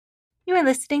You are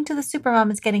listening to the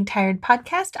Supermom is Getting Tired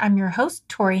podcast. I'm your host,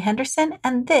 Tori Henderson,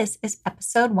 and this is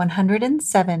episode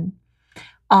 107.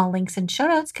 All links and show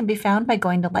notes can be found by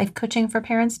going to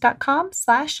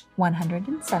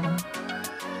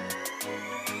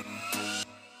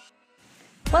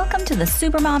lifecoachingforparents.com/107. Welcome to the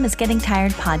Supermom is Getting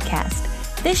Tired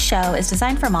podcast. This show is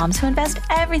designed for moms who invest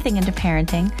everything into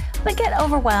parenting, but get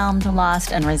overwhelmed,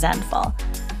 lost, and resentful.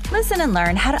 Listen and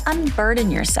learn how to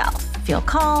unburden yourself, feel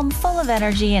calm, full of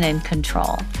energy, and in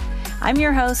control. I'm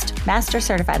your host, Master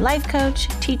Certified Life Coach,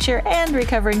 teacher, and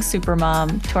recovering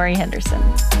supermom, Tori Henderson.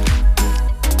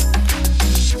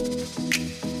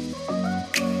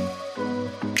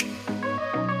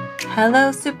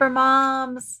 Hello,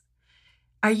 supermoms.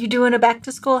 Are you doing a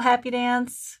back-to-school happy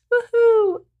dance?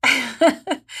 Woohoo!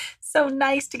 So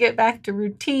nice to get back to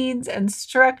routines and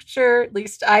structure. At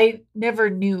least I never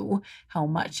knew how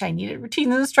much I needed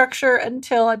routines and structure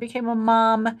until I became a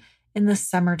mom in the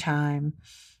summertime.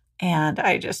 And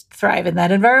I just thrive in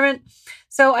that environment.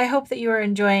 So I hope that you are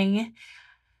enjoying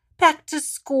back to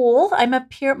school. I'm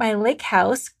up here at my lake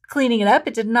house cleaning it up.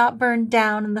 It did not burn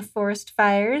down in the forest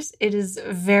fires. It is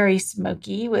very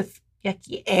smoky with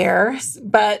yucky air,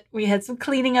 but we had some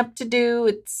cleaning up to do.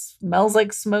 It smells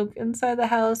like smoke inside the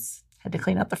house. Had to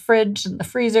clean out the fridge and the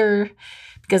freezer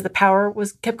because the power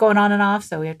kept going on and off.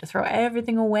 So we had to throw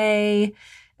everything away.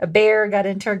 A bear got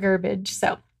into our garbage.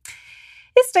 So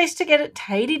it's nice to get it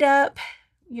tidied up,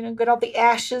 get all the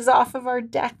ashes off of our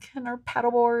deck and our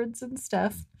paddle boards and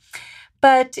stuff.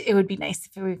 But it would be nice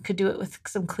if we could do it with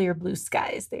some clear blue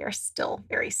skies. They are still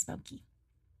very smoky.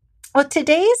 Well,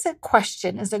 today's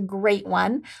question is a great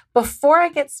one. Before I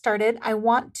get started, I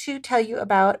want to tell you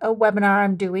about a webinar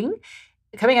I'm doing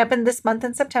coming up in this month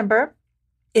in September.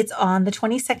 It's on the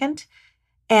 22nd,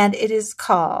 and it is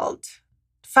called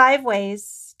 5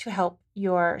 Ways to Help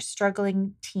Your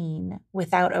Struggling Teen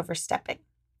Without Overstepping.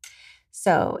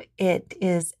 So it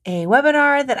is a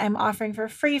webinar that I'm offering for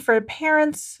free for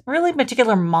parents, really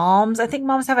particular moms. I think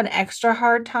moms have an extra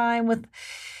hard time with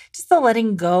just the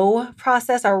letting go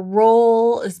process. Our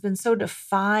role has been so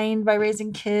defined by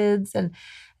raising kids, and I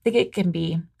think it can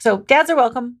be. So dads are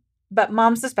welcome, but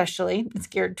moms especially, it's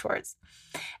geared towards.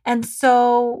 And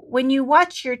so when you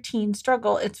watch your teen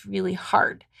struggle, it's really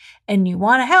hard. And you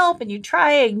want to help, and you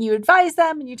try, and you advise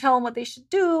them, and you tell them what they should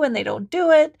do, and they don't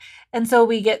do it. And so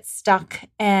we get stuck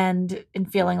and in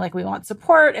feeling like we want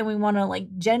support, and we want to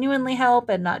genuinely help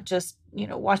and not just,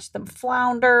 watch them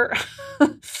flounder.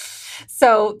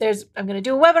 So I'm going to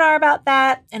do a webinar about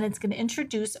that, and it's going to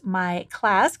introduce my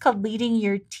class called Leading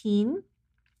Your Teen.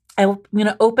 I'm going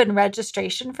to open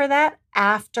registration for that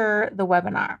after the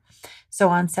webinar. So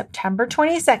on September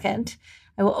 22nd,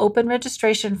 I will open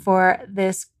registration for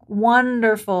this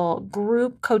wonderful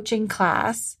group coaching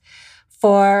class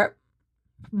for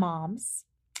moms.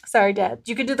 Sorry, Dad.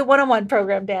 You can do the one-on-one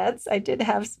program, dads. I did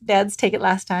have dads take it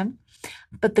last time.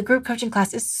 But the group coaching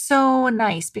class is so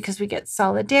nice because we get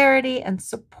solidarity and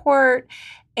support,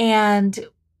 and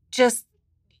just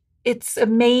it's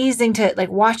amazing to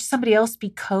watch somebody else be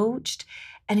coached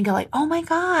and you go oh my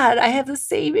God, I have the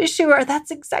same issue, or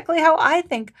that's exactly how I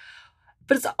think.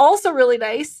 But it's also really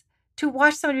nice to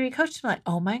watch somebody be coached and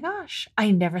oh my gosh,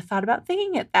 I never thought about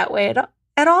thinking it that way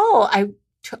at all.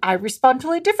 I respond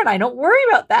totally different. I don't worry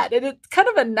about that. And it's kind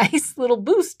of a nice little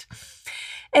boost.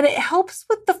 And it helps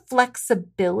with the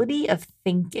flexibility of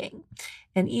thinking.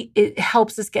 And it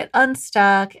helps us get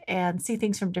unstuck and see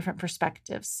things from different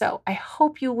perspectives. So I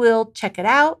hope you will check it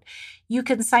out. You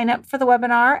can sign up for the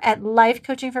webinar at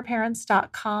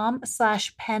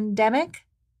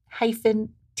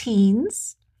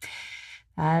lifecoachingforparents.com/pandemic-teens.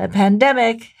 The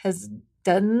pandemic has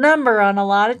done a number on a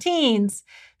lot of teens.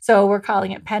 So we're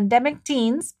calling it Pandemic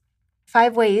Teens,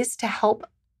 5 Ways to Help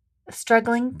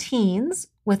Struggling Teens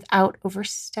Without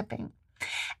Overstepping.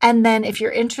 And then if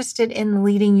you're interested in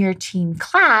leading your teen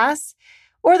class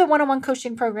or the one-on-one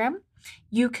coaching program,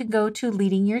 you can go to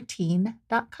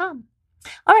leadingyourteen.com.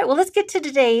 All right, well, let's get to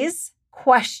today's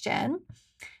question.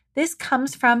 This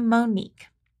comes from Monique.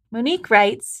 Monique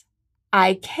writes,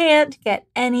 I can't get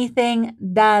anything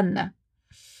done.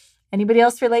 Anybody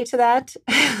else relate to that?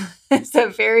 It's a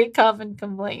very common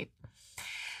complaint.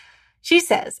 She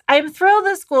says, I'm thrilled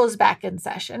that school is back in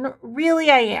session. Really,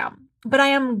 I am. But I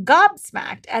am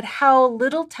gobsmacked at how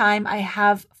little time I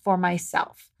have for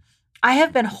myself. I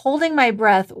have been holding my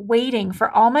breath, waiting for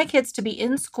all my kids to be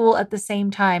in school at the same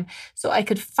time so I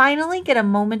could finally get a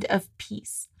moment of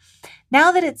peace.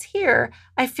 Now that it's here,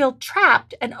 I feel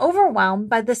trapped and overwhelmed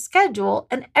by the schedule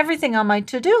and everything on my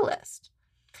to-do list.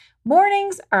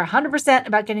 Mornings are 100%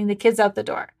 about getting the kids out the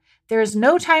door. There is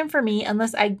no time for me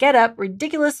unless I get up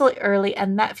ridiculously early,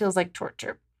 and that feels like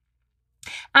torture.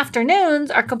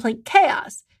 Afternoons are complete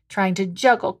chaos, trying to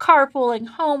juggle carpooling,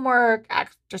 homework,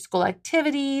 after-school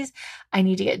activities. I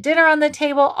need to get dinner on the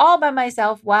table all by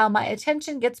myself while my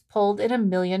attention gets pulled in a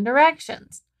million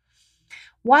directions.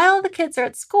 While the kids are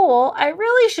at school, I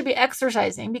really should be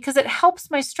exercising because it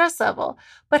helps my stress level.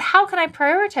 But how can I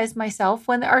prioritize myself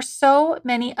when there are so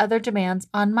many other demands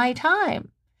on my time?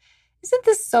 Isn't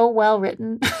this so well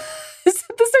written?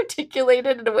 Isn't this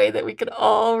articulated in a way that we could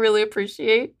all really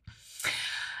appreciate?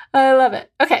 I love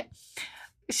it. Okay.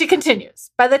 She continues.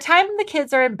 By the time the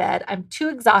kids are in bed, I'm too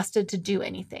exhausted to do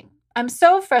anything. I'm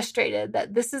so frustrated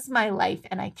that this is my life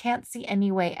and I can't see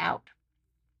any way out.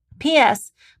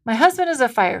 P.S. My husband is a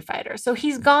firefighter, so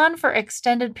he's gone for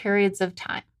extended periods of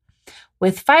time.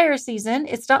 With fire season,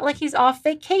 it's not like he's off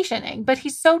vacationing, but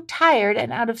he's so tired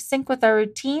and out of sync with our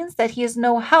routines that he is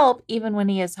no help even when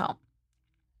he is home.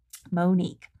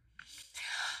 Monique.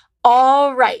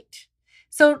 All right.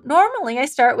 So normally I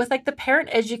start with like the parent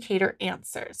educator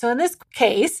answer. So in this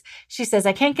case, she says,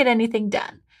 I can't get anything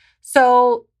done.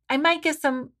 So I might give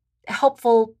some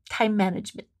helpful time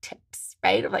management tips,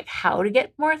 right? Of like how to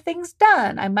get more things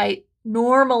done. I might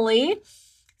normally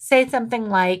say something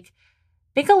like,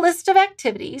 make a list of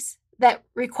activities that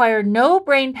require no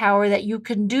brain power that you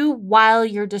can do while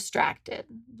you're distracted.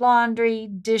 Laundry,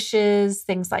 dishes,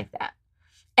 things like that.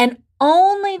 And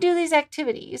only do these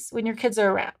activities when your kids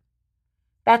are around.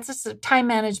 That's a time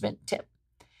management tip.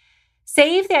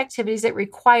 Save the activities that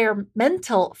require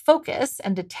mental focus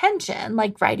and attention,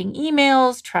 like writing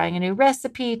emails, trying a new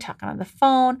recipe, talking on the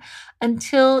phone,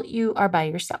 until you are by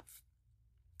yourself.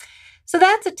 So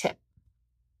that's a tip.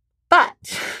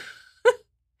 But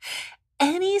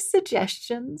any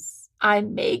suggestions I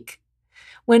make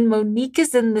when Monique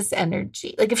is in this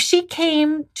energy, like if she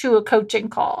came to a coaching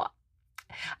call,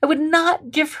 I would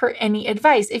not give her any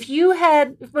advice. If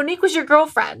Monique was your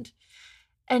girlfriend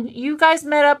and you guys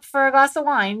met up for a glass of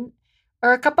wine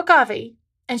or a cup of coffee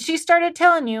and she started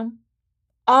telling you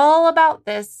all about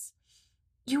this,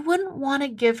 you wouldn't want to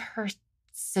give her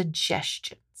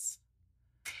suggestions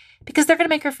because they're going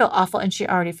to make her feel awful and she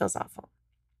already feels awful.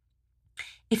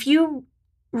 If you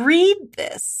read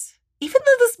this, even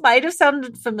though this might have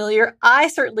sounded familiar, I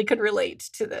certainly could relate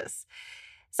to this.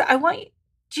 So I want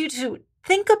you to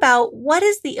think about what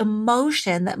is the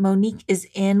emotion that Monique is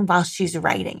in while she's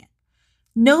writing it.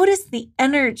 Notice the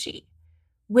energy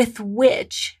with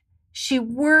which she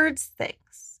words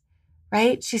things,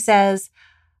 right? She says,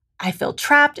 I feel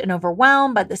trapped and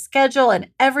overwhelmed by the schedule and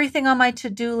everything on my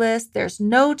to-do list. There's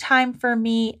no time for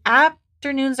me.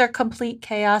 Afternoons are complete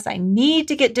chaos. I need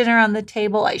to get dinner on the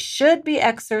table. I should be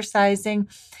exercising.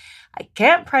 I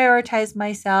can't prioritize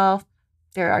myself.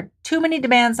 There are too many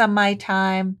demands on my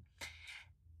time.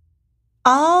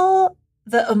 All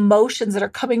the emotions that are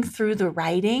coming through the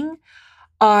writing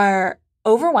are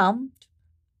overwhelmed,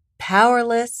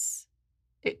 powerless,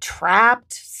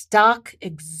 trapped, stuck,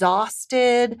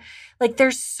 exhausted. Like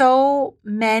there's so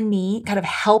many kind of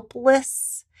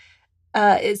helpless,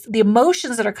 is the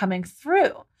emotions that are coming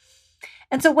through.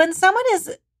 And so when someone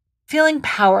is feeling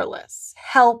powerless,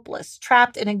 helpless,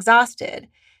 trapped, and exhausted,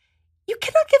 you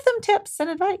cannot give them tips and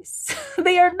advice.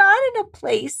 They are not in a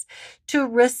place to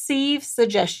receive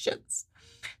suggestions.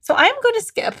 So I'm going to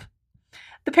skip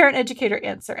the parent educator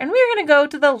answer, and we're going to go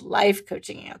to the life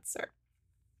coaching answer,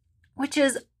 which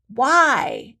is,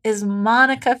 why is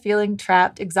Monica feeling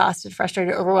trapped, exhausted,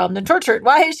 frustrated, overwhelmed, and tortured?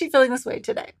 Why is she feeling this way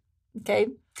today? Okay,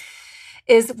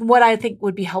 is what I think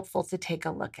would be helpful to take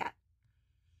a look at.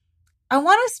 I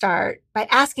want to start by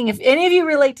asking if any of you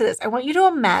relate to this. I want you to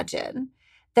imagine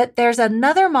that there's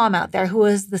another mom out there who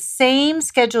has the same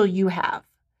schedule you have,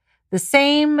 the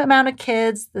same amount of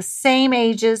kids, the same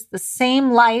ages, the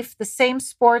same life, the same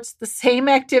sports, the same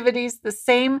activities, the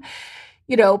same,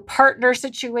 partner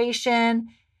situation,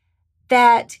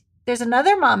 that there's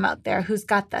another mom out there who's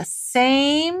got the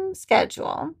same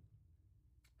schedule,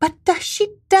 but she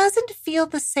doesn't feel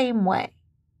the same way.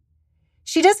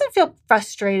 She doesn't feel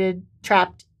frustrated,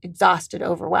 trapped, exhausted,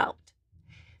 overwhelmed.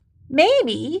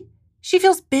 Maybe she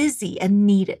feels busy and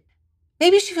needed.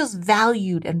 Maybe she feels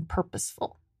valued and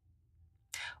purposeful.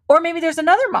 Or maybe there's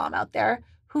another mom out there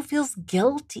who feels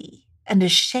guilty and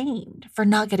ashamed for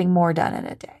not getting more done in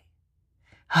a day.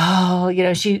 Oh,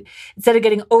 she, instead of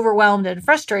getting overwhelmed and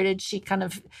frustrated, she kind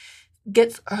of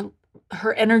gets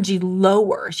her energy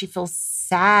lower. She feels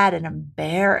sad and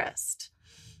embarrassed.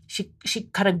 She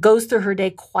kind of goes through her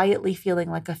day quietly feeling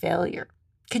like a failure.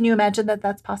 Can you imagine that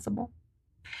that's possible?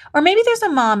 Or maybe there's a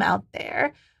mom out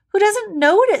there who doesn't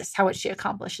notice how much she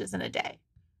accomplishes in a day.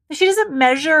 She doesn't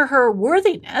measure her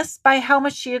worthiness by how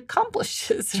much she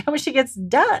accomplishes, how much she gets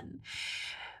done.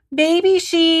 Maybe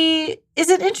she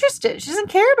isn't interested. She doesn't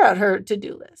care about her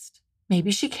to-do list.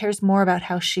 Maybe she cares more about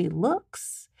how she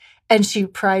looks, and she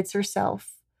prides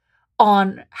herself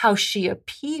on how she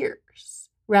appears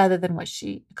rather than what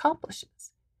she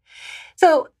accomplishes.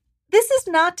 So this is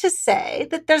not to say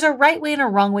that there's a right way and a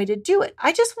wrong way to do it.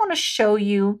 I just want to show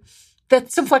you that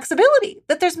some flexibility,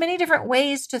 that there's many different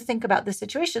ways to think about this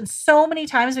situation. So many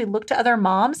times we look to other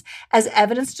moms as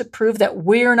evidence to prove that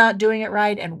we're not doing it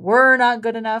right and we're not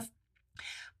good enough.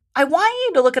 I want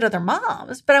you to look at other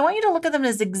moms, but I want you to look at them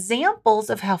as examples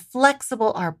of how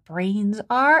flexible our brains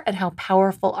are and how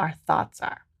powerful our thoughts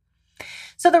are.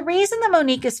 So the reason that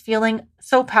Monique is feeling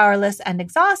so powerless and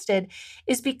exhausted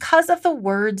is because of the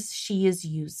words she is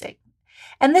using.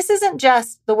 And this isn't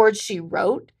just the words she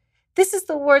wrote. This is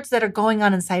the words that are going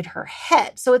on inside her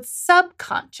head. So it's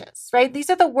subconscious, right? These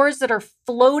are the words that are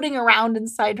floating around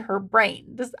inside her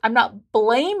brain. I'm not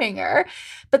blaming her,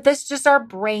 but this just our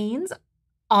brains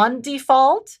on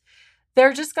default.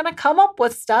 They're just going to come up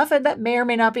with stuff and that may or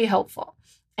may not be helpful.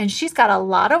 And she's got a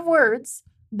lot of words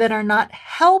that are not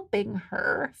helping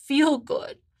her feel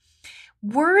good.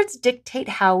 Words dictate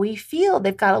how we feel.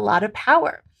 They've got a lot of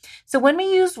power. So when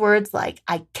we use words like,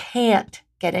 I can't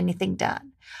get anything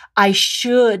done, I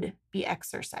should be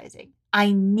exercising,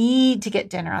 I need to get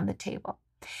dinner on the table,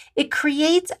 it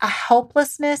creates a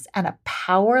helplessness and a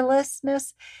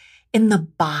powerlessness in the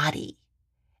body.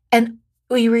 And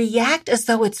we react as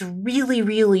though it's really,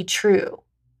 really true.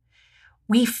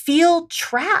 We feel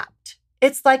trapped.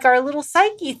 It's like our little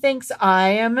psyche thinks I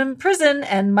am in prison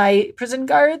and my prison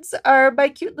guards are my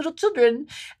cute little children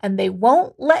and they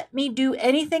won't let me do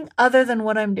anything other than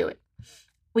what I'm doing.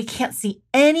 We can't see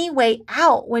any way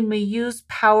out when we use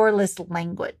powerless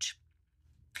language.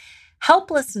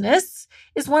 Helplessness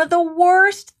is one of the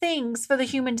worst things for the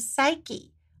human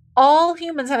psyche. All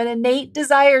humans have an innate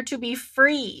desire to be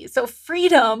free. So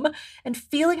freedom and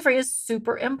feeling free is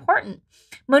super important.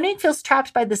 Monique feels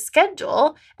trapped by the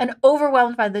schedule and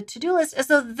overwhelmed by the to-do list as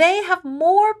though they have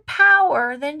more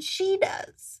power than she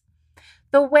does.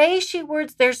 The way she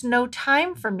words, there's no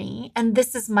time for me and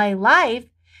this is my life,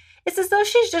 it's as though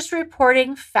she's just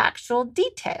reporting factual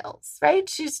details, right?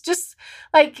 She's just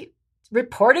like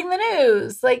reporting the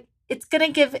news. Like it's going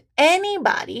to give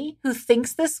anybody who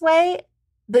thinks this way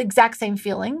the exact same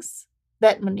feelings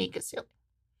that Monique is feeling.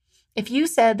 If you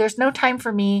said there's no time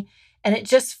for me and it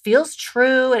just feels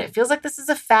true and it feels like this is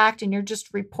a fact and you're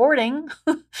just reporting,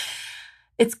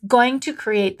 it's going to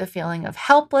create the feeling of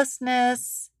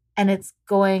helplessness and it's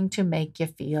going to make you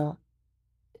feel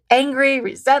angry,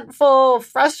 resentful,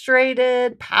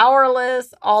 frustrated,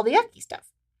 powerless, all the yucky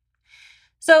stuff.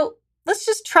 So let's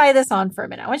just try this on for a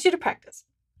minute. I want you to practice.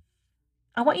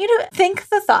 I want you to think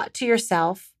the thought to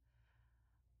yourself,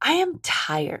 I am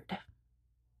tired.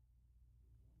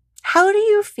 How do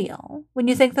you feel when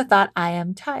you think the thought, I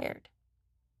am tired?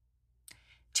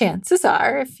 Chances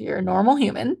are, if you're a normal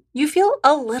human, you feel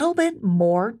a little bit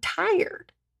more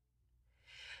tired.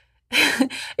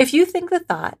 If you think the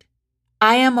thought,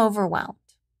 I am overwhelmed,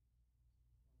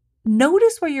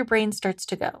 notice where your brain starts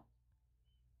to go.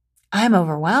 I'm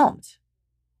overwhelmed.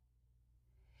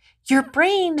 Your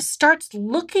brain starts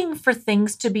looking for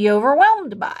things to be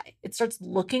overwhelmed by. It starts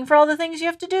looking for all the things you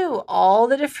have to do, all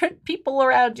the different people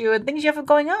around you and things you have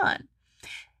going on.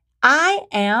 I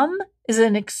am is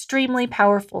an extremely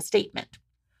powerful statement.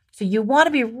 So you want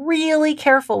to be really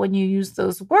careful when you use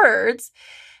those words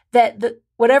that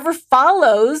whatever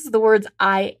follows the words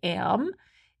I am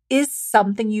is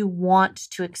something you want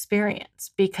to experience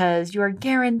because you are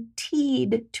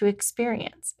guaranteed to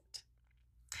experience it.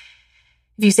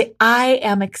 If you say, I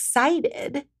am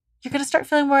excited, you're going to start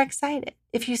feeling more excited.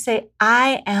 If you say,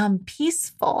 I am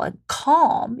peaceful and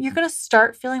calm, you're going to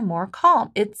start feeling more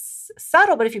calm. It's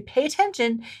subtle, but if you pay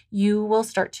attention, you will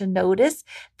start to notice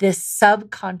this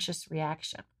subconscious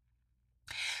reaction.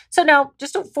 So now,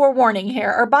 just a forewarning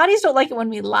here, our bodies don't like it when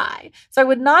we lie. So I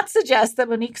would not suggest that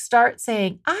Monique start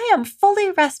saying, I am fully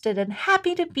rested and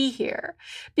happy to be here,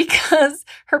 because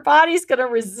her body's going to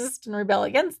resist and rebel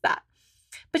against that.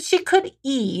 But she could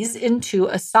ease into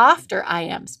a softer I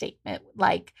am statement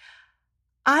like,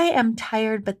 I am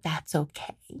tired, but that's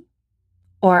okay.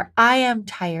 Or I am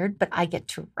tired, but I get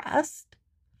to rest.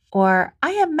 Or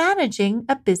I am managing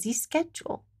a busy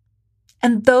schedule.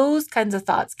 And those kinds of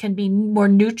thoughts can be more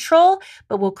neutral,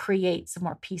 but will create some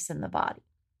more peace in the body.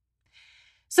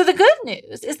 So the good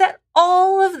news is that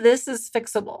all of this is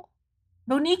fixable.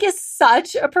 Monique is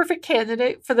such a perfect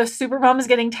candidate for the Supermom is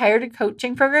Getting Tired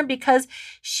coaching program because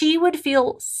she would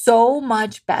feel so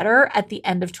much better at the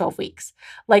end of 12 weeks.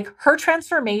 Like her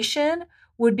transformation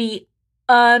would be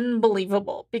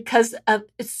unbelievable because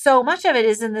so much of it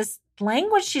is in this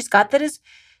language she's got that is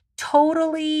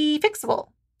totally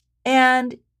fixable.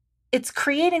 And it's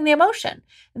creating the emotion.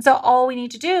 And so all we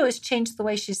need to do is change the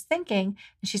way she's thinking,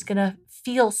 and she's going to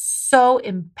feel so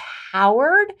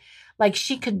empowered, like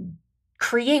she could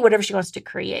create whatever she wants to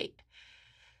create.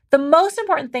 The most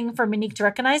important thing for Monique to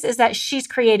recognize is that she's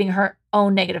creating her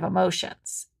own negative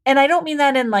emotions. And I don't mean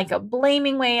that in like a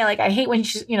blaming way. Like I hate when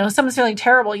she's, someone's feeling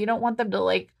terrible. You don't want them to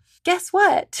like, guess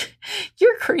what?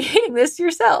 You're creating this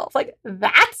yourself. Like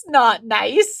that's not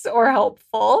nice or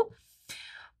helpful.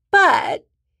 But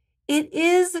it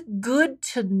is good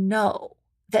to know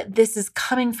that this is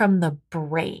coming from the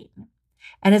brain.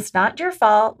 And it's not your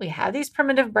fault. We have these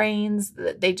primitive brains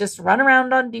that they just run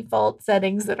around on default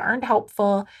settings that aren't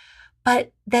helpful,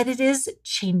 but that it is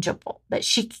changeable, that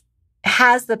she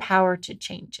has the power to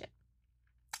change it.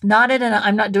 Not in an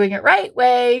I'm not doing it right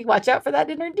way. Watch out for that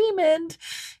inner demon,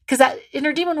 because that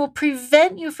inner demon will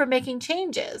prevent you from making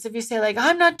changes. If you say like,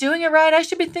 I'm not doing it right, I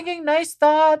should be thinking nice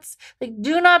thoughts. Like,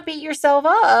 do not beat yourself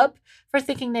up for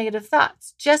thinking negative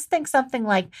thoughts. Just think something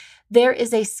like, there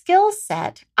is a skill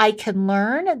set I can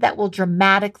learn that will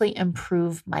dramatically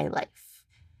improve my life.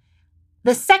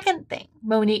 The second thing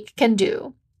Monique can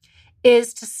do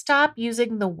is to stop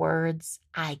using the words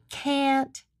I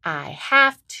can't, I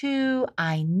have to,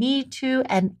 I need to,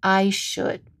 and I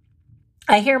should.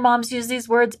 I hear moms use these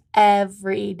words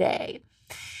every day.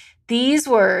 These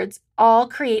words all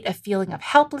create a feeling of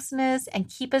helplessness and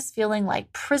keep us feeling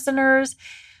like prisoners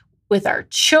with our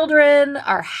children,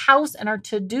 our house, and our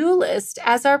to-do list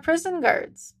as our prison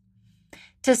guards.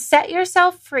 To set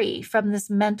yourself free from this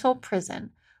mental prison,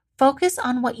 focus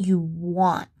on what you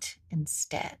want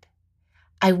instead.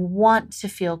 I want to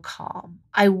feel calm.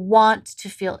 I want to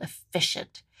feel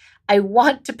efficient. I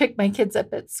want to pick my kids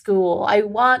up at school. I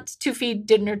want to feed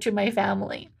dinner to my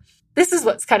family. This is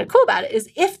what's kind of cool about it is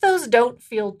if those don't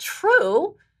feel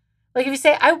true, like if you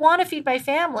say, I want to feed my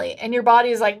family and your body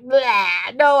is like, no,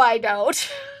 I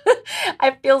don't.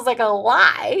 It feels like a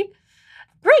lie.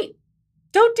 Great.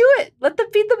 Don't do it. Let them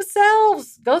feed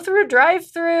themselves. Go through a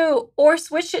drive-through or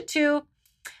switch it to,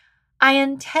 I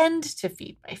intend to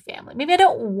feed my family. Maybe I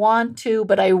don't want to,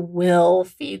 but I will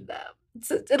feed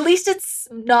them. At least it's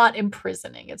not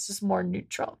imprisoning. It's just more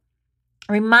neutral.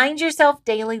 Remind yourself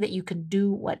daily that you can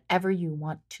do whatever you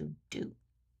want to do.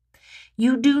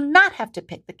 You do not have to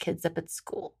pick the kids up at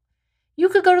school. You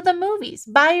could go to the movies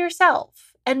by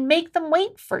yourself and make them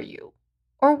wait for you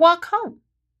or walk home.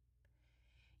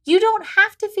 You don't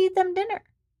have to feed them dinner.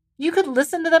 You could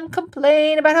listen to them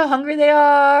complain about how hungry they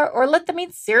are or let them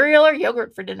eat cereal or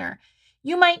yogurt for dinner.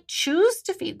 You might choose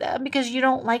to feed them because you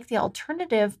don't like the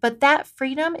alternative, but that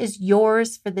freedom is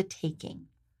yours for the taking.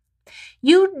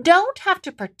 You don't have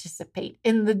to participate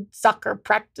in the soccer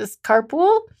practice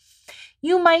carpool.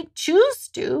 You might choose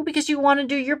to because you want to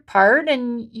do your part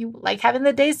and you like having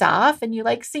the days off and you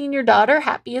like seeing your daughter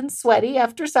happy and sweaty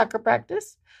after soccer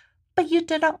practice, but you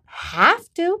don't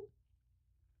have to.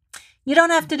 You don't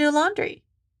have to do laundry.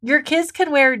 Your kids can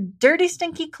wear dirty,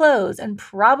 stinky clothes and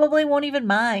probably won't even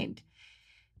mind.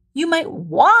 You might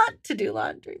want to do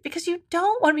laundry because you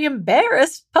don't want to be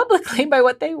embarrassed publicly by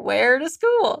what they wear to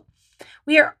school.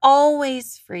 We are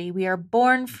always free. We are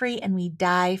born free and we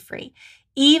die free.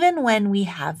 Even when we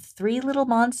have three little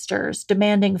monsters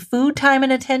demanding food, time,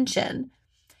 and attention,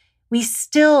 we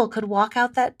still could walk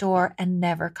out that door and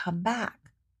never come back.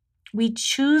 We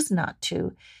choose not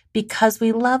to because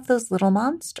we love those little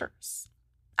monsters.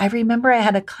 I remember I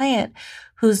had a client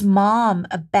whose mom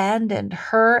abandoned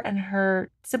her and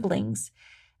her siblings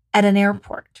at an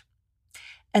airport.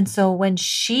 And so when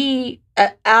she,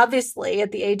 obviously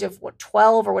at the age of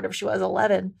 12 or whatever she was,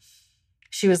 11,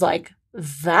 she was like,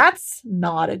 that's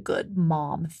not a good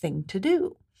mom thing to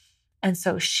do. And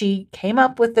so she came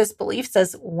up with this belief,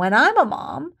 says, when I'm a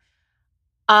mom,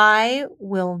 I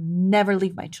will never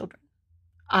leave my children.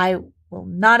 I will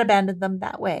not abandon them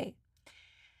that way.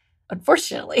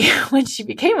 Unfortunately, when she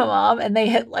became a mom and they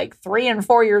hit like 3 and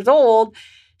 4 years old,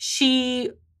 she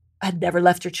had never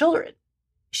left her children.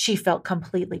 She felt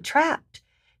completely trapped.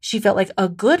 She felt like a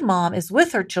good mom is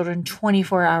with her children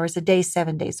 24 hours a day,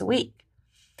 7 days a week.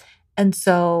 And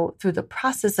so through the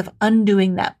process of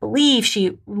undoing that belief,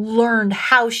 she learned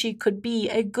how she could be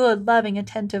a good, loving,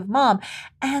 attentive mom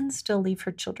and still leave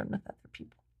her children with other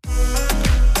people.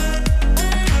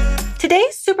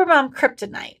 Today's Supermom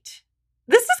Kryptonite.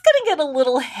 this is going to get a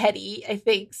little heady, I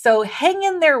think. So hang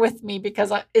in there with me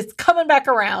because it's coming back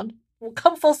around. We'll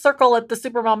come full circle at the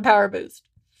Supermom Power Boost.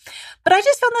 But I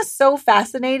just found this so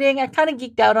fascinating. I kind of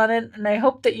geeked out on it, and I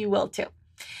hope that you will too.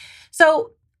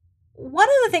 So one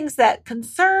of the things that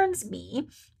concerns me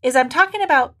is I'm talking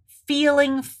about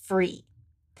feeling free.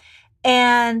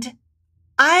 And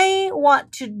I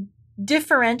want to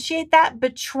differentiate that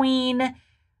between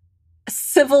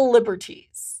civil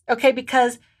liberties, okay?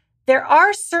 Because there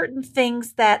are certain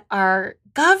things that our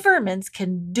governments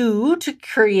can do to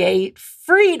create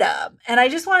freedom. And I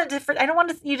just wanted to, I don't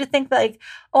want you to think like,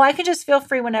 oh, I can just feel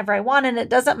free whenever I want, and it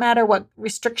doesn't matter what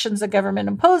restrictions the government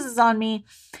imposes on me,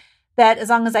 that as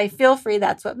long as I feel free,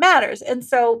 that's what matters. And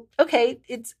so, okay,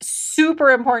 it's super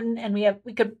important, and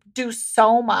we could do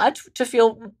so much to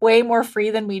feel way more free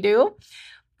than we do.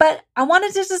 But I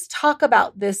wanted to just talk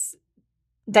about this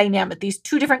dynamic, these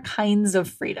two different kinds of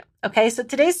freedom. Okay, so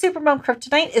today's Supermom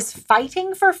Kryptonite is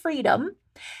fighting for freedom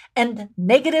and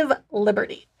negative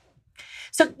liberty.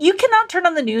 So you cannot turn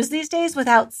on the news these days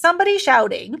without somebody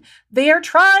shouting, "They are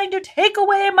trying to take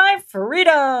away my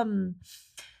freedom."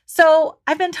 So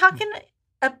I've been talking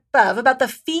above about the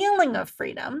feeling of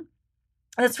freedom.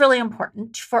 That's really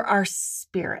important for our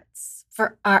spirits,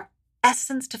 for our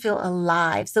essence to feel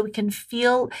alive, so we can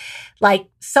feel like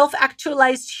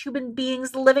self-actualized human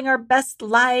beings living our best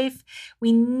life.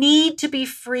 We need to be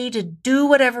free to do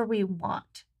whatever we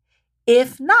want.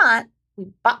 If not,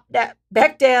 we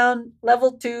back down,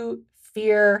 level 2,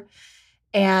 fear,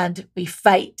 and we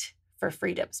fight for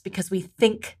freedoms because we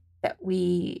think that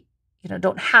we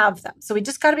don't have them. So we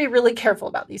just got to be really careful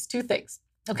about these two things.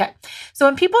 Okay. So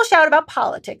when people shout about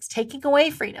politics taking away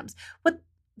freedoms, what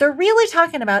they're really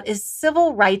talking about is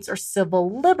civil rights or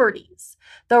civil liberties,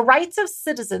 the rights of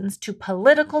citizens to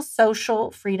political,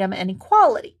 social freedom and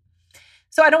equality.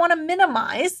 So I don't want to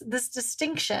minimize this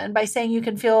distinction by saying you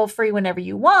can feel free whenever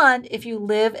you want if you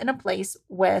live in a place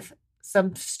with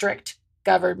some strict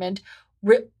government,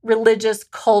 religious,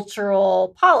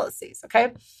 cultural policies.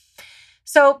 Okay.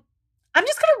 So I'm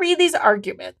just going to read these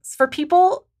arguments for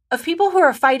people who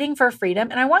are fighting for freedom,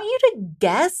 and I want you to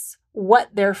guess what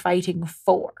they're fighting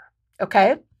for,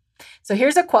 okay? So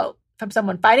here's a quote from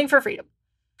someone fighting for freedom.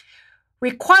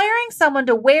 "Requiring someone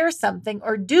to wear something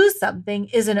or do something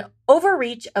is an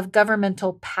overreach of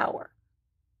governmental power."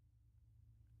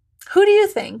 Who do you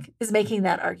think is making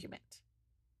that argument?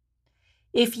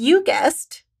 If you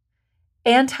guessed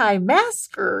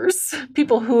anti-maskers,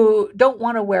 people who don't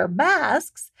want to wear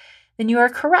masks, then you are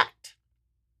correct.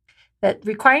 That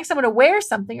requiring someone to wear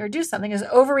something or do something is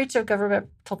overreach of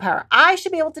governmental power. I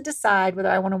should be able to decide whether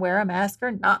I want to wear a mask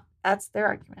or not. That's their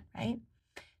argument, right?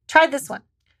 Try this one.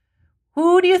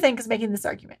 Who do you think is making this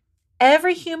argument?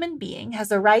 Every human being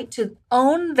has a right to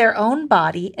own their own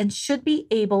body and should be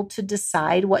able to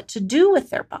decide what to do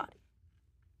with their body.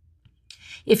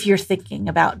 If you're thinking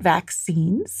about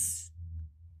vaccines,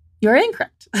 you're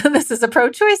incorrect. This is a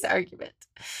pro-choice argument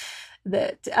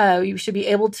that you should be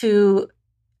able to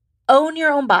own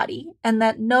your own body and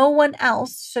that no one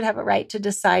else should have a right to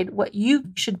decide what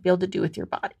you should be able to do with your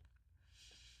body.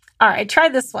 All right, try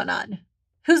this one on.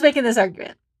 Who's making this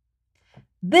argument?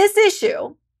 This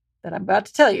issue that I'm about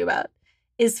to tell you about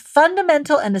is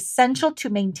fundamental and essential to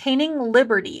maintaining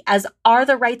liberty, as are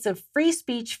the rights of free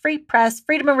speech, free press,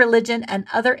 freedom of religion, and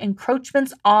other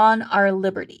encroachments on our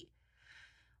liberty.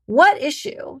 What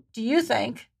issue do you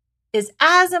think is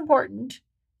as important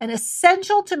and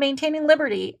essential to maintaining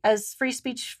liberty as free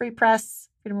speech, free press,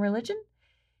 freedom of religion?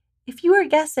 If you are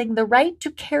guessing the right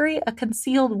to carry a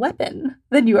concealed weapon,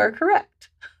 then you are correct.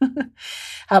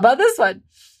 How about this one?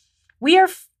 We are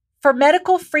for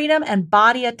medical freedom and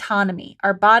body autonomy.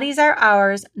 Our bodies are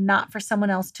ours, not for someone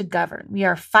else to govern. We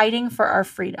are fighting for our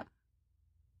freedom.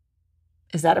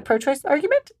 Is that a pro-choice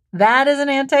argument? That is an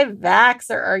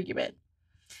anti-vaxxer argument.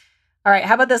 All right,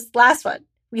 how about this last one?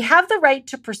 We have the right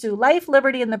to pursue life,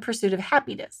 liberty, and the pursuit of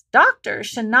happiness. Doctors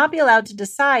should not be allowed to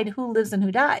decide who lives and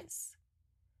who dies.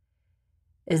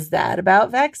 Is that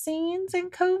about vaccines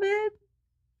and COVID?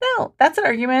 No, that's an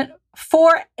argument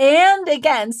for and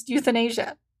against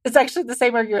euthanasia. It's actually the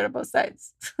same argument on both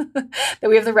sides. That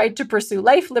we have the right to pursue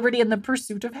life, liberty, and the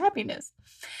pursuit of happiness.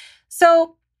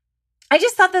 So I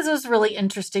just thought this was really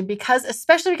interesting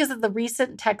especially because of the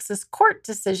recent Texas court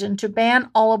decision to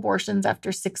ban all abortions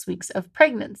after 6 weeks of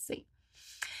pregnancy.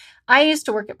 I used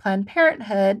to work at Planned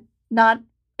Parenthood, not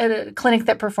at a clinic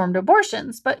that performed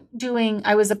abortions, but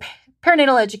I was a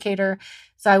perinatal educator.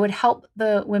 So I would help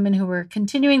the women who were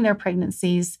continuing their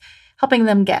pregnancies, helping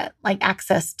them get like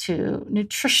access to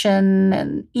nutrition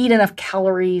and eat enough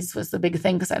calories was the big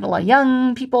thing because I had a lot of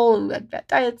young people who had bad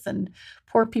diets and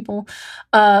poor people.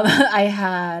 I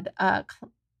had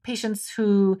patients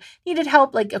who needed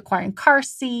help like acquiring car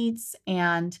seats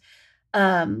and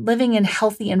living in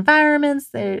healthy environments.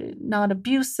 They're not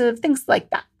abusive, things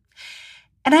like that.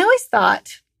 And I always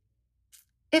thought,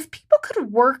 if people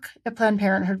could work at Planned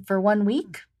Parenthood for 1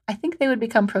 week, I think they would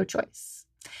become pro-choice.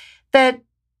 That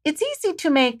it's easy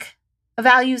to make a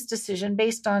values decision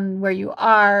based on where you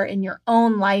are in your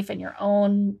own life and your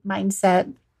own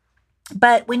mindset.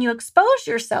 But when you expose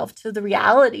yourself to the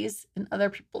realities in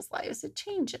other people's lives, it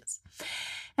changes.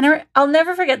 And I'll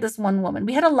never forget this one woman.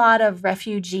 We had a lot of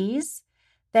refugees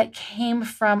that came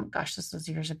from, gosh, this was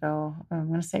years ago. I'm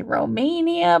going to say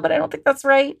Romania, but I don't think that's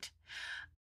right.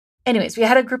 Anyways, we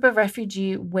had a group of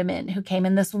refugee women who came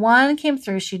in. This one came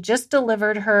through. She just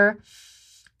delivered her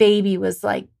baby, was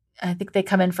like, I think they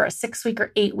come in for a 6-week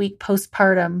or 8-week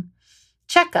postpartum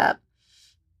checkup.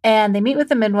 And they meet with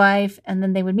the midwife, and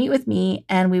then they would meet with me,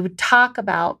 and we would talk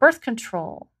about birth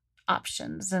control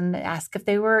options and ask if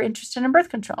they were interested in birth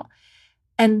control.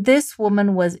 And this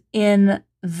woman was in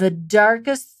the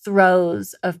darkest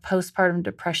throes of postpartum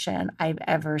depression I've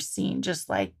ever seen, just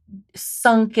like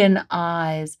sunken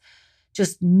eyes,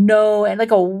 just no, and like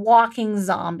a walking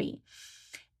zombie.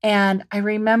 And I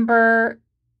remember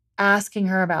asking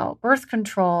her about birth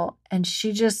control, and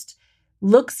she just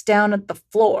looks down at the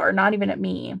floor, not even at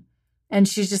me. And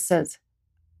she just says,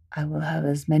 I will have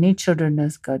as many children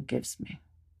as God gives me.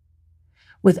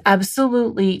 With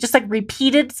absolutely just like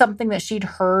repeated something that she'd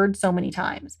heard so many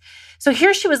times. So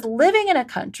here she was living in a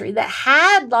country that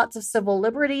had lots of civil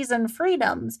liberties and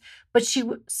freedoms, but she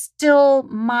was still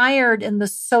mired in the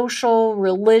social,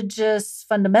 religious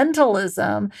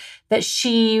fundamentalism that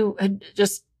she had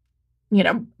just,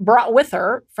 brought with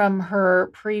her from her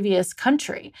previous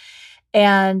country.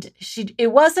 And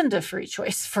it wasn't a free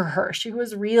choice for her. She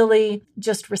was really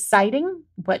just reciting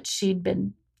what she'd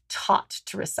been taught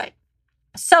to recite.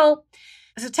 So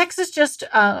Texas just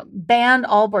banned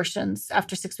all abortions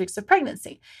after 6 weeks of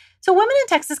pregnancy. So women in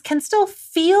Texas can still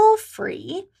feel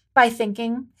free by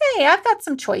thinking, hey, I've got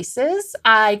some choices.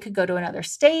 I could go to another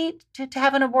state to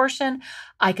have an abortion.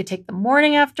 I could take the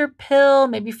morning after pill,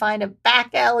 maybe find a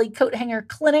back alley coat hanger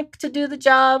clinic to do the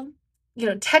job.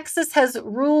 Texas has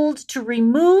ruled to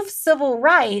remove civil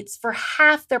rights for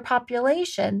half their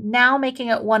population, now making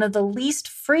it one of the least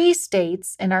free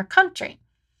states in our country.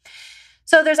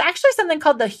 So there's actually something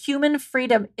called the Human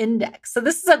Freedom Index. So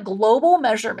this is a global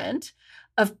measurement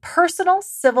of personal,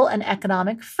 civil, and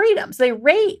economic freedoms. They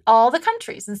rate all the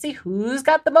countries and see who's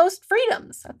got the most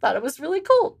freedoms. I thought it was really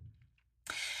cool.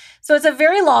 So it's a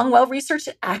very long, well-researched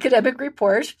academic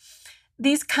report.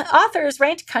 These authors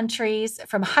ranked countries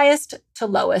from highest to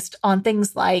lowest on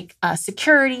things like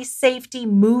security, safety,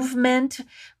 movement,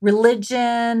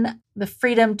 religion, the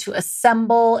freedom to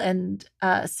assemble, and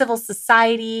civil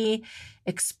society,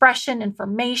 expression,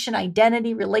 information,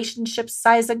 identity, relationships,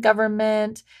 size of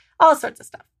government, all sorts of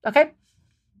stuff, okay?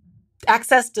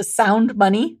 Access to sound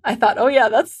money. I thought, oh yeah,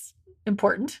 that's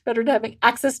important. Better than having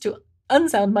access to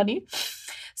unsound money.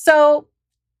 So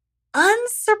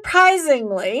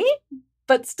unsurprisingly,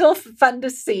 but still fun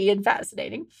to see and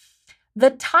fascinating,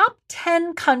 the top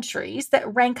 10 countries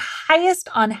that rank highest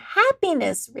on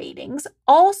happiness ratings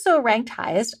also ranked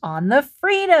highest on the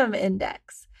Freedom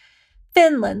Index.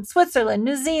 Finland, Switzerland,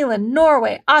 New Zealand,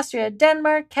 Norway, Austria,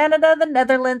 Denmark, Canada, the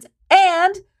Netherlands,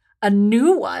 and a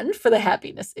new one for the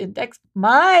Happiness Index,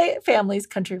 my family's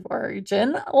country of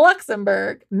origin,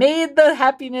 Luxembourg, made the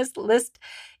happiness list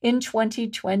in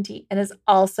 2020 and is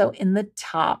also in the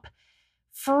top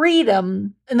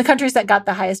freedom in the countries that got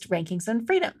the highest rankings in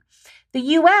freedom. The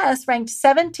US ranked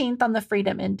 17th on the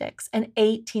Freedom Index and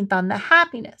 18th on the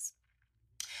Happiness.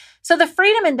 So the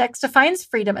Freedom Index defines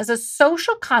freedom as a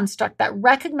social construct that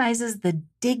recognizes the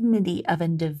dignity of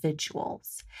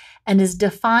individuals and is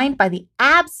defined by the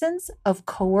absence of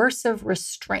coercive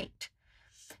restraint.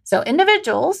 So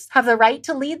individuals have the right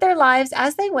to lead their lives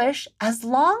as they wish, as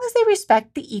long as they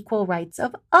respect the equal rights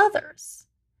of others.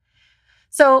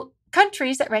 So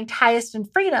countries that ranked highest in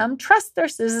freedom trust their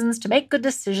citizens to make good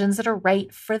decisions that are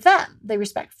right for them. They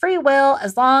respect free will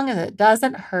as long as it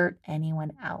doesn't hurt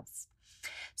anyone else.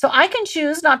 So I can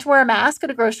choose not to wear a mask at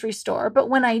a grocery store, but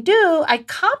when I do, I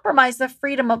compromise the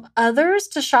freedom of others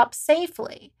to shop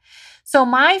safely. So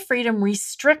my freedom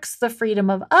restricts the freedom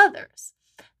of others.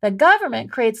 The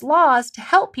government creates laws to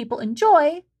help people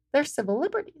enjoy their civil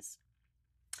liberties.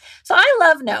 So I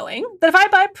love knowing that if I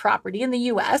buy property in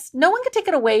the US, no one can take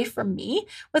it away from me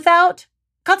without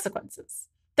consequences.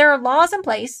 There are laws in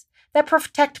place that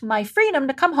protect my freedom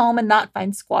to come home and not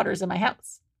find squatters in my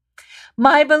house.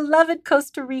 My beloved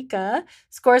Costa Rica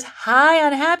scores high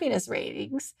on happiness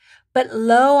ratings, but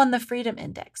low on the freedom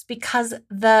index because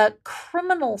the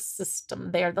criminal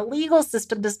system there, the legal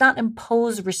system, does not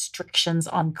impose restrictions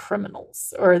on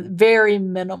criminals, or very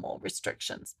minimal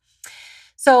restrictions.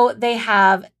 So they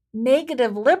have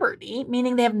negative liberty,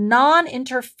 meaning they have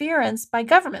non-interference by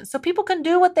government. So people can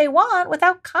do what they want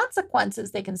without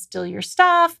consequences. They can steal your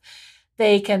stuff.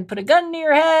 They can put a gun to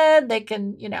your head. They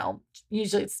can,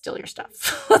 usually it's steal your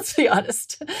stuff. Let's be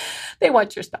honest. They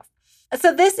want your stuff.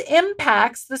 So this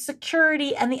impacts the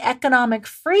security and the economic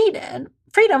freedom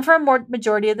for a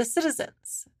majority of the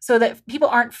citizens, so that people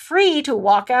aren't free to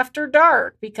walk after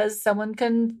dark because someone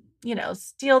can,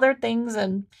 steal their things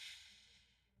and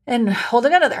hold a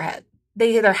gun to their head.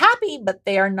 They're happy, but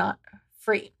they are not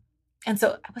free. And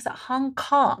so I was at Hong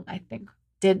Kong, I think,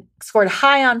 scored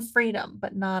high on freedom,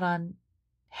 but not on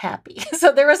happy.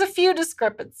 So there was a few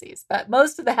discrepancies, but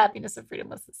most of the happiness and freedom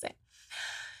was the same.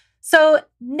 So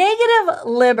negative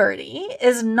liberty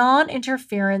is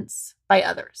non-interference by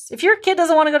others. If your kid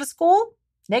doesn't want to go to school,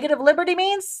 negative liberty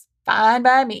means fine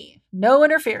by me, no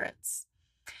interference.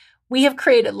 We have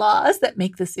created laws that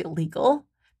make this illegal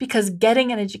because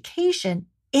getting an education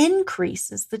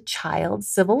increases the child's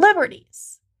civil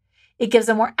liberties. It gives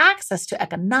them more access to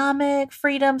economic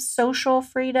freedom, social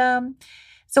freedom.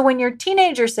 So when your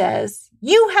teenager says,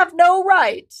 "You have no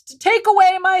right to take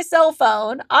away my cell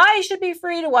phone. I should be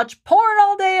free to watch porn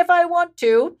all day if I want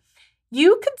to,"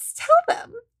 you can tell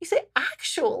them, you say,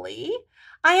 "Actually,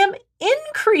 I am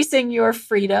increasing your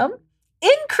freedom,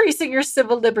 increasing your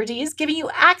civil liberties, giving you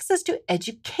access to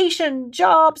education,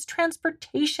 jobs,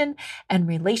 transportation, and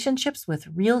relationships with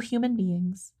real human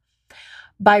beings.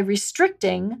 By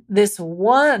restricting this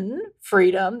one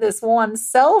freedom, this one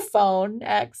cell phone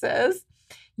access,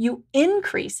 you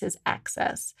increase his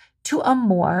access to a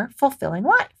more fulfilling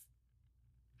life."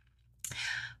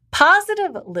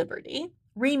 Positive liberty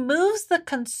removes the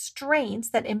constraints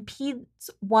that impede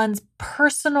one's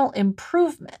personal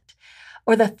improvement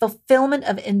or the fulfillment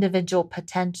of individual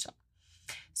potential.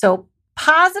 So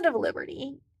positive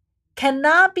liberty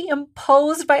cannot be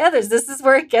imposed by others. This is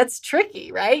where it gets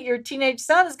tricky, right? Your teenage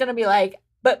son is going to be like,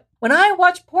 "But when I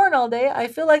watch porn all day, I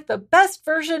feel like the best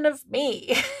version of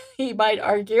me," he might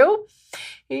argue.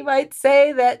 He might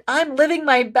say that I'm living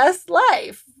my best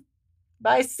life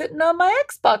by sitting on my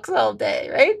Xbox all day,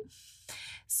 right?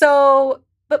 So,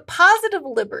 but positive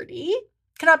liberty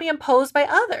cannot be imposed by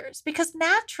others because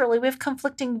naturally we have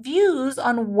conflicting views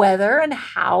on whether and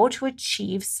how to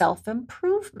achieve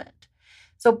self-improvement.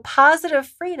 So positive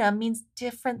freedom means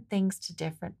different things to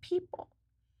different people.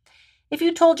 If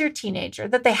you told your teenager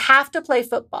that they have to play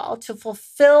football to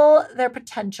fulfill their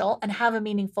potential and have a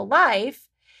meaningful life,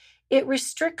 it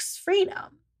restricts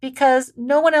freedom because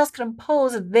no one else can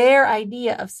impose their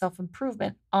idea of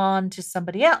self-improvement onto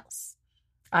somebody else.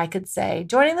 I could say,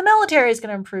 joining the military is going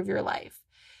to improve your life.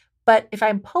 But if I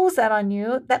impose that on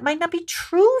you, that might not be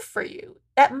true for you.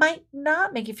 That might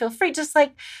not make you feel free. Just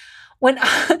like when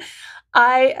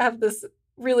I have this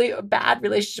really bad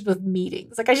relationship with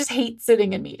meetings. Like I just hate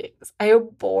sitting in meetings. I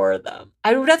abhor them.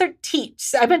 I would rather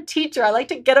teach. I'm a teacher. I like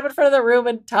to get up in front of the room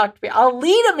and talk to people. I'll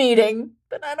lead a meeting,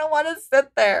 but I don't want to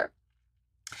sit there.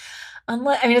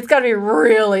 It's got to be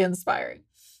really inspiring.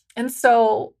 And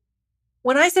so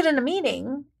when I sit in a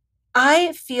meeting,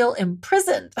 I feel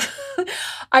imprisoned.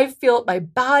 I feel my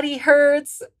body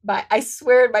hurts. I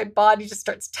swear my body just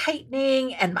starts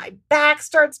tightening and my back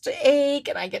starts to ache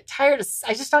and I get tired.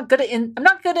 I'm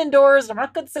not good indoors. I'm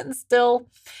not good sitting still.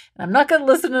 And I'm not good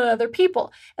listening to other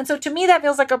people. And so to me, that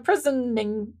feels like a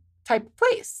prisoning type of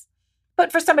place.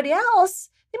 But for somebody else,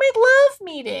 they might love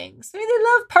meetings. Maybe they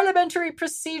love parliamentary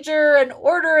procedure and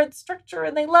order and structure,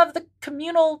 and they love the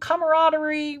communal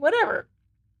camaraderie, whatever.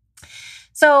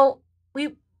 So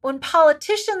when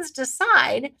politicians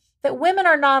decide that women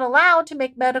are not allowed to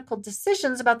make medical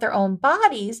decisions about their own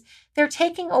bodies, they're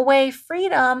taking away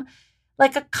freedom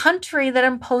like a country that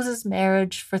imposes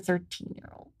marriage for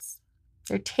 13-year-olds.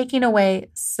 They're taking away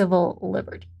civil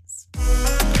liberties.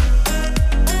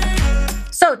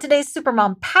 So today's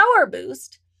Supermom Power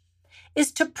Boost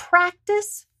is to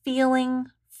practice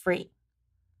feeling free.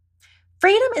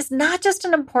 Freedom is not just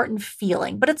an important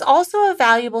feeling, but it's also a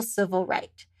valuable civil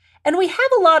right. And we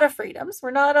have a lot of freedoms.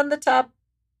 We're not on the top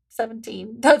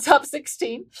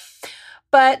 16,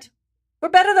 but we're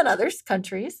better than others,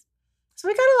 countries. So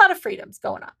we got a lot of freedoms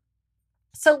going on.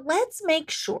 So let's make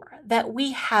sure that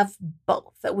we have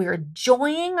both, that we're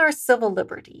enjoying our civil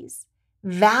liberties,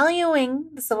 valuing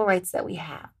the civil rights that we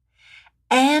have,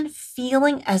 and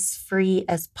feeling as free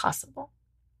as possible.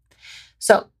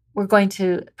 So we're going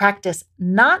to practice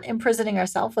not imprisoning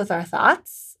ourselves with our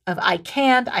thoughts of I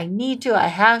can't, I need to, I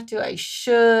have to, I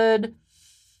should.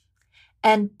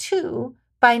 And 2,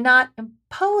 by not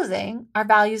imposing our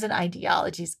values and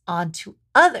ideologies onto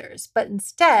others, but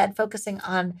instead focusing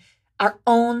on our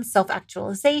own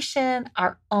self-actualization,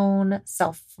 our own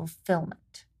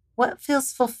self-fulfillment. What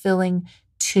feels fulfilling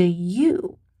to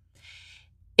you?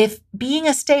 If being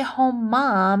a stay-home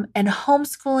mom and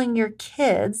homeschooling your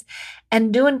kids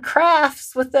and doing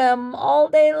crafts with them all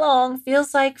day long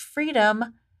feels like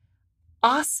freedom,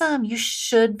 awesome. You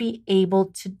should be able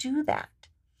to do that.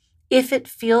 If it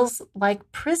feels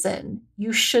like prison,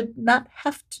 you should not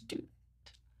have to do that.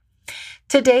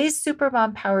 Today's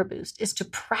Supermom Power Boost is to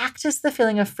practice the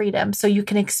feeling of freedom so you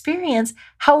can experience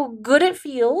how good it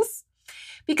feels,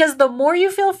 because the more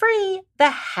you feel free, the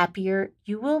happier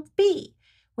you will be.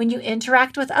 When you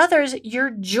interact with others, your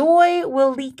joy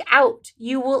will leak out.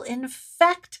 You will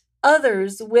infect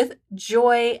others with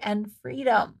joy and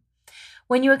freedom.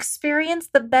 When you experience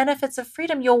the benefits of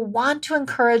freedom, you'll want to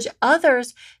encourage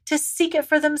others to seek it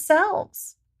for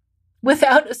themselves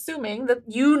without assuming that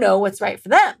you know what's right for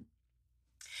them.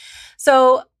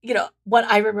 So, what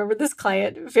I remember this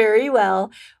client very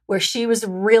well, where she was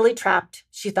really trapped.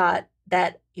 She thought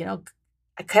that,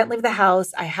 I can't leave the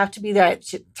house. I have to be there.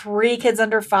 She had 3 kids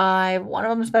under 5, one of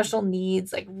them special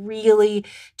needs, really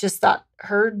just thought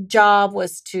her job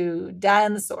was to die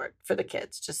on the sword for the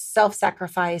kids, just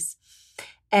self-sacrifice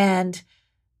and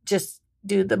just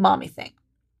do the mommy thing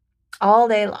all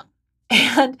day long.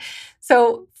 And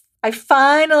so I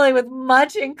finally, with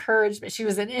much encouragement, she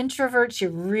was an introvert. She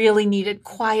really needed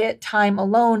quiet time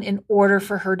alone in order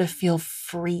for her to feel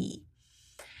free.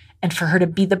 And for her to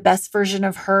be the best version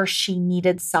of her, she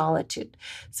needed solitude.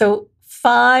 So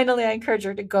finally, I encouraged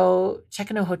her to go check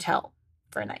into a hotel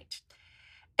for a night.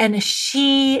 And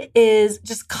she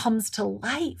just comes to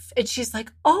life. And she's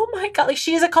like, oh my God,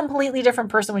 she is a completely different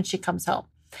person when she comes home.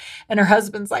 And her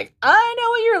husband's like, I know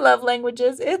what your love language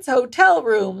is. It's hotel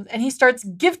rooms. And he starts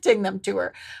gifting them to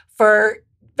her for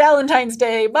Valentine's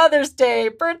Day, Mother's Day,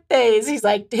 birthdays. He's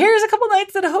like, here's a couple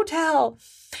nights at a hotel,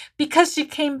 because she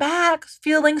came back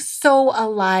feeling so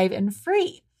alive and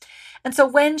free. And so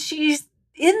when she's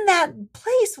in that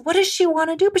place, what does she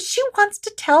want to do? But she wants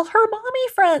to tell her mommy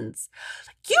friends,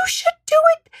 you should do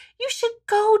it. You should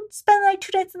go spend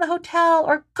 2 nights in the hotel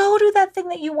or go do that thing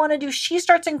that you want to do. She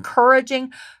starts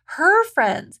encouraging her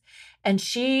friends. And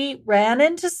she ran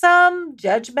into some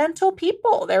judgmental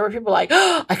people. There were people like,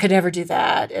 oh, I could never do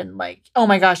that. And oh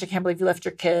my gosh, I can't believe you left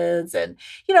your kids. And,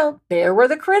 there were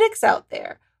the critics out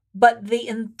there. But the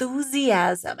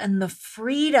enthusiasm and the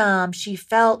freedom she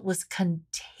felt was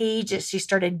contagious. She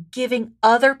started giving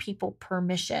other people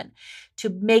permission to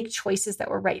make choices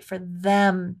that were right for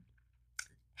them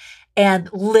and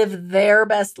live their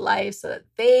best life so that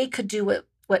they could do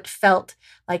what felt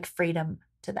like freedom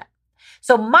to them.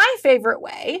 So my favorite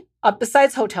way,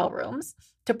 besides hotel rooms,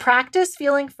 to practice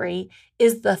feeling free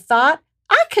is the thought,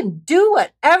 I can do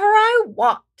whatever I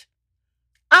want.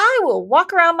 I will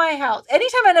walk around my house.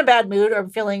 Anytime I'm in a bad mood or I'm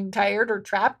feeling tired or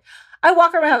trapped, I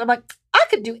walk around my house. I'm like, I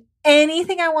could do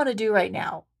anything I want to do right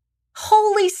now.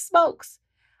 Holy smokes.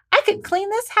 I could clean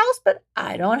this house, but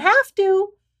I don't have to.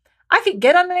 I could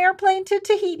get on an airplane to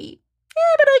Tahiti.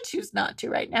 Yeah, but I choose not to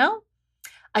right now.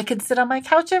 I could sit on my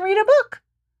couch and read a book.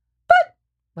 But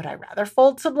would I rather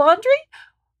fold some laundry?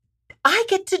 I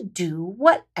get to do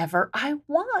whatever I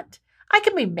want. I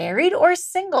can be married or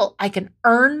single. I can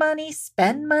earn money,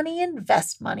 spend money,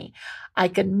 invest money. I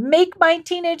can make my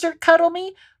teenager cuddle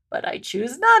me, but I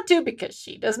choose not to because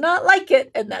she does not like it,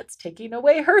 and that's taking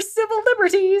away her civil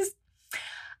liberties.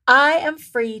 I am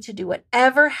free to do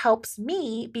whatever helps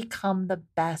me become the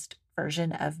best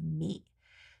version of me.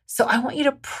 So I want you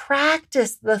to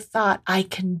practice the thought, I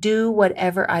can do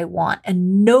whatever I want,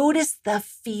 and notice the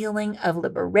feeling of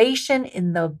liberation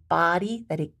in the body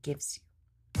that it gives you.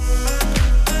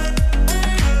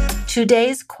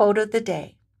 Today's quote of the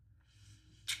day.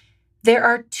 There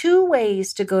are 2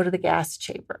 ways to go to the gas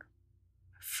chamber,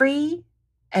 free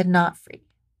and not free.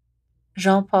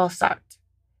 Jean-Paul Sartre.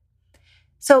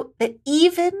 So that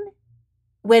even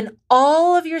when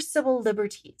all of your civil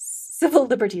liberties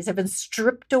have been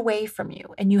stripped away from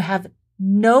you and you have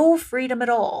no freedom at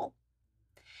all,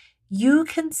 you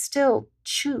can still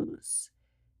choose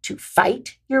to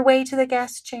fight your way to the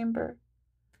gas chamber,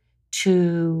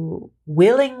 to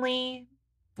willingly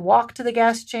walk to the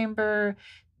gas chamber.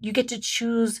 You get to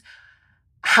choose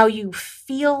how you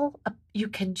feel. You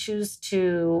can choose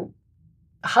to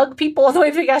hug people all the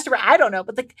way to the gas chamber. I don't know,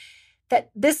 but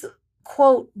that this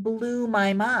quote blew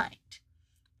my mind,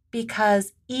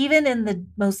 because even in the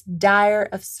most dire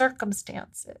of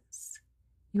circumstances,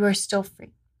 you are still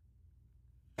free.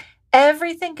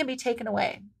 Everything can be taken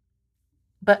away,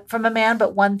 but from a man,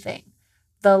 but one thing,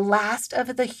 the last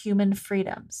of the human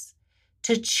freedoms,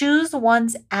 to choose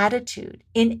one's attitude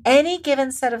in any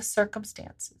given set of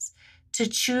circumstances, to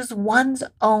choose one's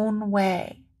own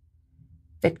way.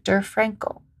 Viktor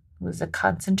Frankl, who was a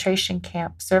concentration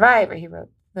camp survivor, he wrote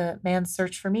The Man's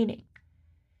Search for Meaning.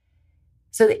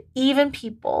 So that even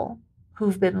people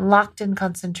who've been locked in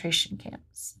concentration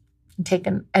camps and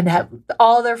taken and have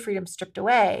all their freedom stripped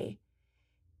away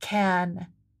can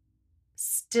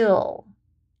still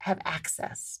have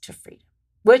access to freedom,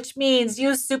 which means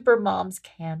you super moms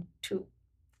can too.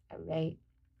 All right.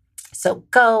 So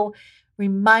go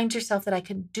remind yourself that I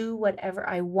can do whatever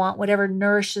I want, whatever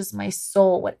nourishes my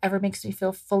soul, whatever makes me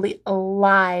feel fully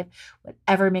alive,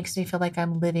 whatever makes me feel like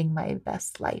I'm living my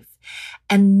best life.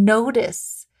 And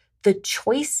notice the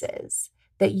choices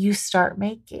that you start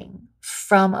making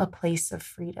from a place of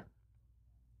freedom.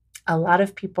 A lot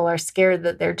of people are scared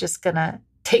that they're just going to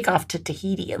take off to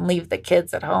Tahiti and leave the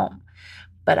kids at home.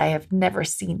 But I have never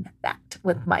seen that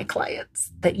with my clients,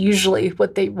 that usually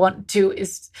what they want to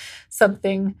is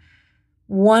something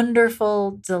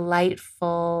wonderful,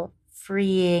 delightful,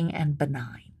 freeing, and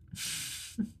benign.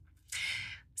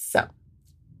 So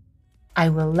I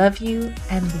will love you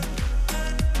and leave you.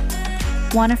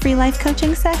 Want a free life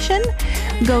coaching session?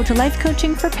 Go to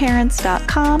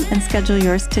lifecoachingforparents.com and schedule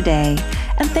yours today.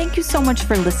 And thank you so much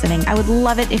for listening. I would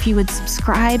love it if you would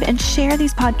subscribe and share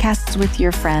these podcasts with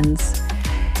your friends.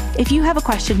 If you have a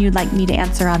question you'd like me to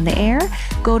answer on the air,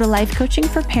 go to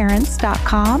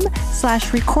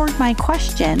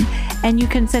lifecoachingforparents.com/record-my-question, and you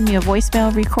can send me a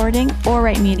voicemail recording or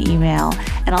write me an email,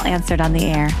 and I'll answer it on the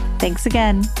air. Thanks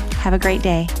again. Have a great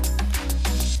day.